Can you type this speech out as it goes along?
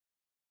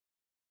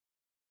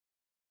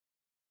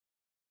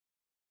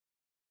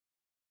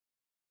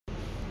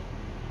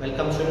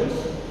Welcome students.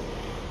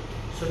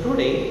 So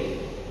today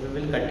we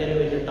will continue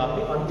with the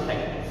topic on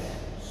factors.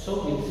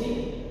 So we'll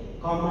see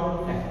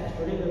common factors.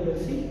 Today we will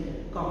see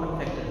common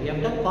factors. We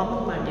have done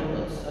common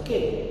multiples.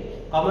 Okay.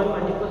 Common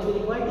multiples we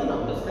require two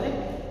numbers, correct?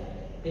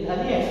 In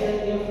earlier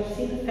exercise we have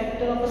seen the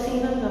factor of a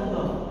single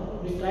number.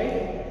 We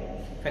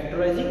tried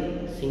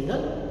factorizing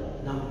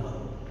single number.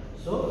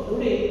 So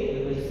today we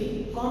will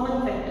see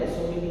common factors.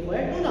 So we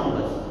require two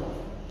numbers.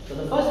 So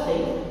the first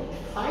thing,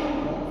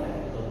 find the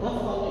factors of the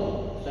following.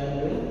 So I am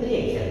doing three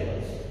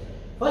examples.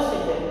 First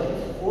example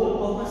is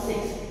 4, 6.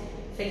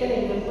 Second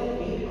example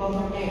 8,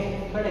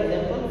 10. Third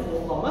example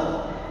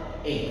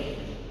 4, 8.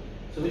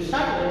 So we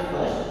start with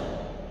first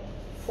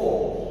 4.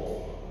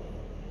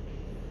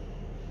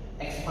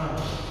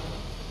 Expand.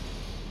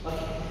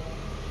 Okay.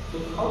 So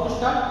how to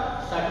start?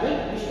 Start with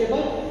which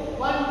table?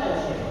 1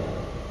 times table.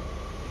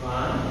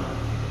 1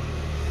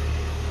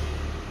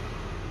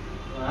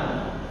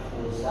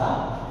 4s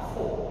are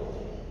 4.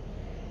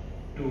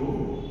 2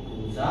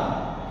 2s are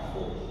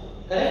 4.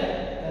 Correct?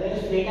 Correct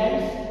is 3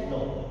 times? No.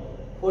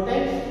 4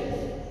 times? Yes.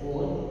 4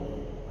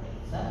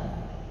 1s are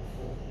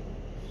 4.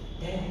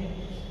 Then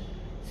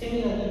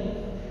similarly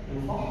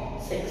 2 for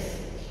 6.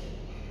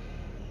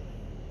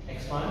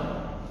 Expand.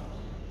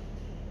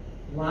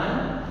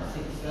 1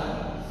 6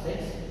 are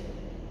 6.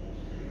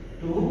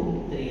 2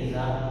 3s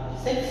are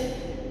 6.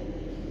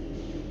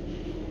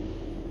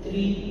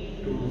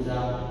 3 2s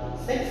are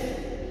 6.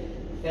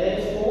 Correct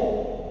is 4.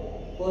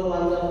 4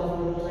 1s are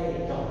 4 to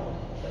side down.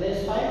 Correct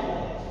is 5.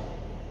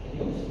 Can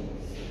you use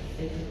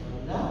 6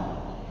 on the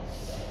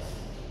 6.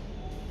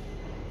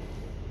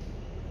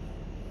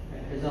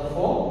 Factors of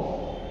 4.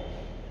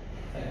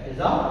 Factors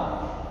of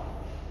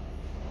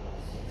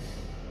 6.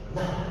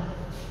 Now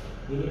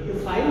we need to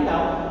find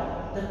out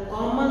the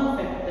common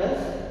factors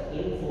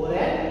in 4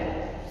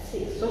 and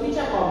 6. So which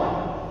are common?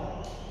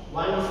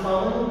 1 is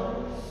common,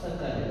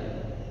 circle it.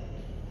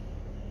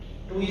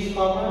 2 is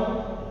common,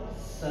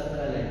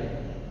 circle it.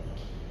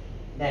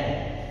 Then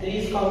 3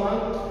 is common,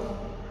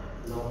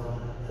 no.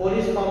 4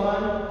 is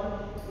common,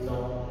 no.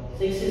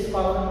 6 is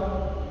common.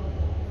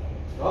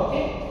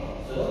 Okay.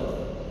 So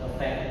the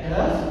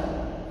factors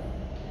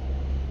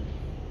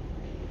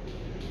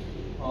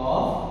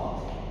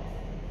of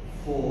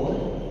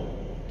 4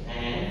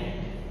 and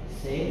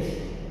 6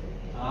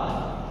 are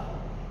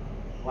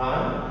 1,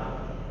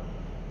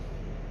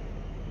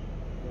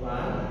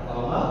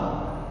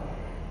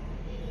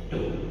 2.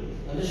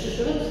 Understood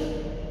students?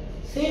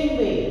 Same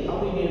way how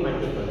we did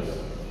multiples.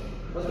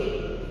 Okay.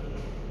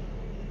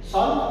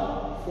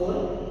 Solve 4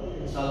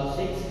 and solve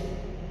 6.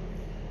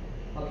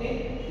 Okay.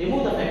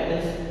 Remove the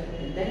factors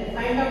and then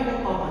find out the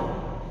common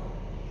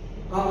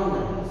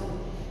numbers.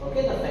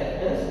 Okay. The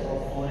factors of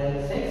 4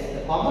 and 6.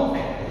 The common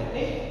factors.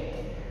 Okay.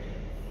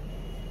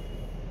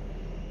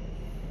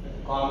 The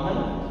common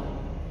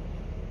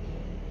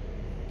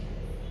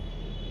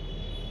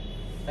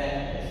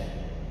factors.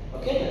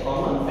 Okay. The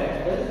common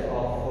factors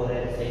of 4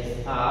 and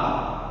 6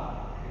 are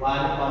 1,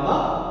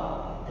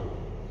 2.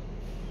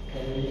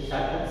 Then we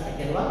start with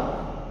second one.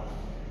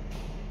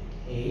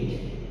 8.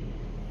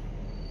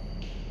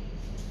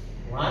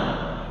 1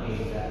 8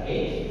 is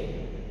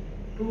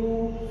 8. 2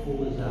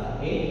 4 is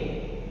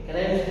 8. Can I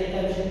use 3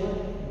 times simple?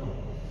 No.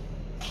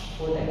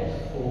 4 times.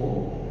 4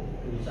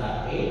 2 is 8.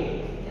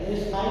 Can I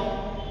use 5?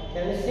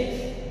 Can I use 6?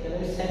 Can I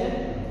use 7?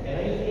 Can I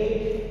use 8?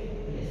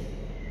 Yes.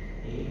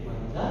 8 1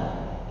 is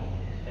 8.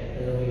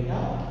 Factors of 8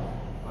 are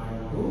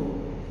 1, 2,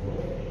 4,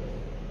 8.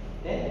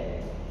 Then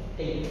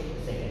take the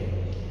second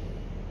one.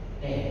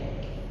 10.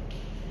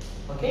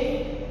 Okay.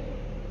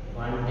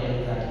 1 10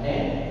 is 10.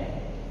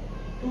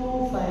 2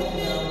 5 is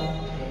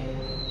 10.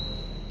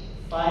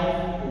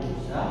 5 2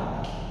 is 10.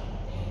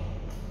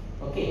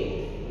 Okay.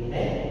 And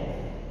then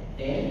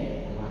 10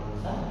 1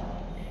 is 10.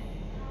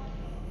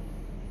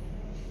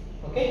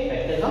 Okay.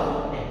 Factors of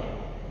 10.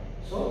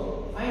 So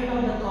find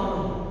out the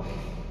common.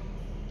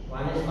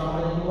 1 is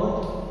common in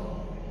both.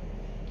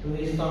 2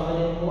 is common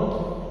in both.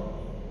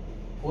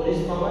 4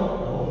 is common?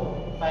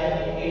 No.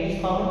 8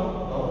 is common?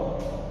 No.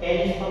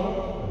 10 is common?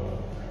 No.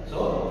 So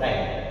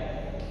write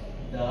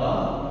the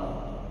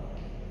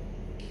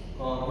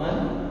common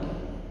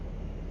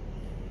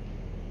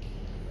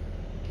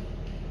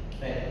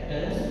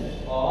factors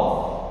of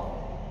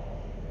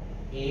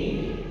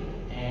 8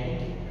 and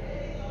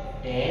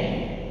 10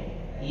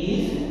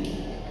 is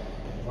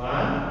 1,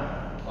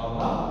 2.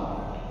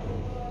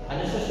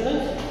 Understood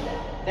students?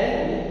 Then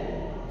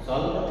we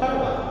solve the third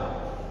one.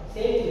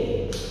 Same way.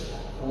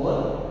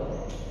 4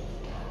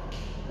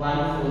 1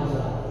 4s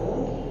are 4,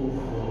 2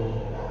 4,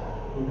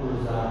 2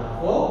 2s are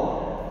 4,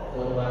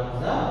 4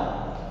 1s are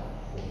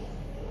 4.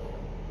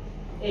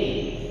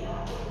 8.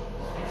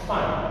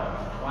 Expand.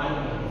 1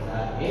 8 is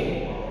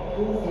 8,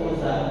 2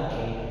 4s are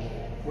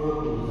 8, 4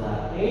 2s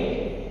are 8,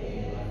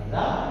 8 1s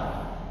are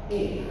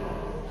 8.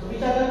 So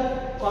which are the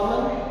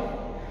common?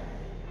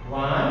 1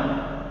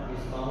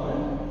 is common,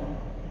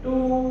 2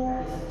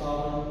 is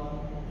common,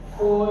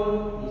 4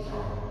 is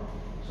common.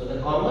 So the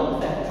common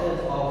factors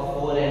of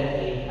 4 and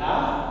 8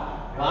 are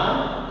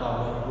 1,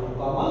 2,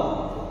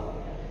 4.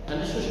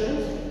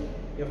 students,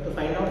 you have to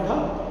find out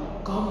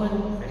the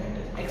common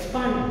factors.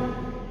 Expand